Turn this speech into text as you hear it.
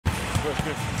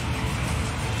good.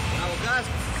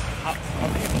 How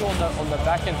do you feel on the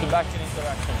back-end-to-back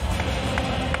interaction?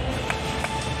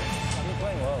 He's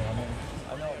playing well. I mean,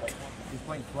 I know he's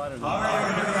playing flatter than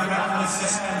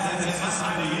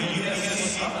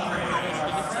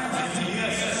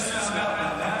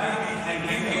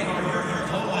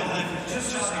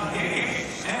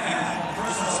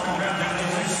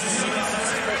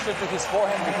Pressure to his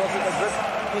forehand because with the grip,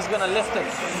 he's gonna lift it,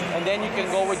 and then you can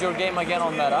go with your game again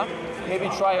on that. Maybe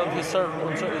try on his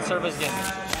service game.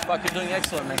 But you're doing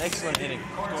excellent, man. Excellent hitting.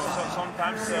 So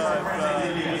sometimes if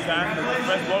you can, the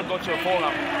first ball go to a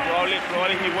forehand.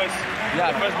 Probably he waits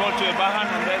the first ball to the backhand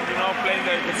and then playing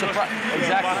the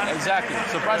exactly.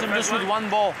 Surprise him just with one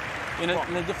ball in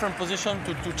a different position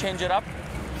to change it up,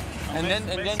 and then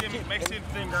makes him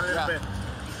think a little bit.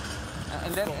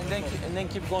 And then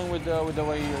keep going with the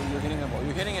way you're hitting the ball.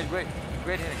 You're hitting it great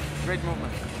hitting, great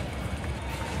movement.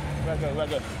 Very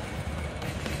good.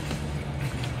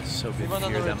 So good to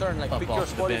hear them up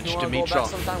off the bench. Dimitrov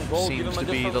seems to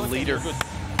be the leader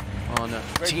on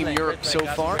Team Europe so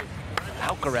far.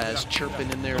 Alcaraz chirping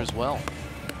in there as well.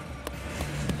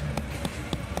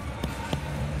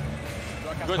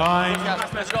 Good.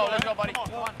 Let's go, buddy.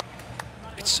 Come on.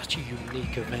 It's such a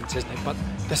unique event, isn't it? But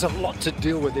there's a lot to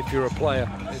deal with if you're a player.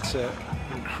 It's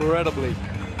incredibly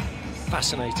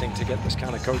fascinating to get this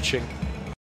kind of coaching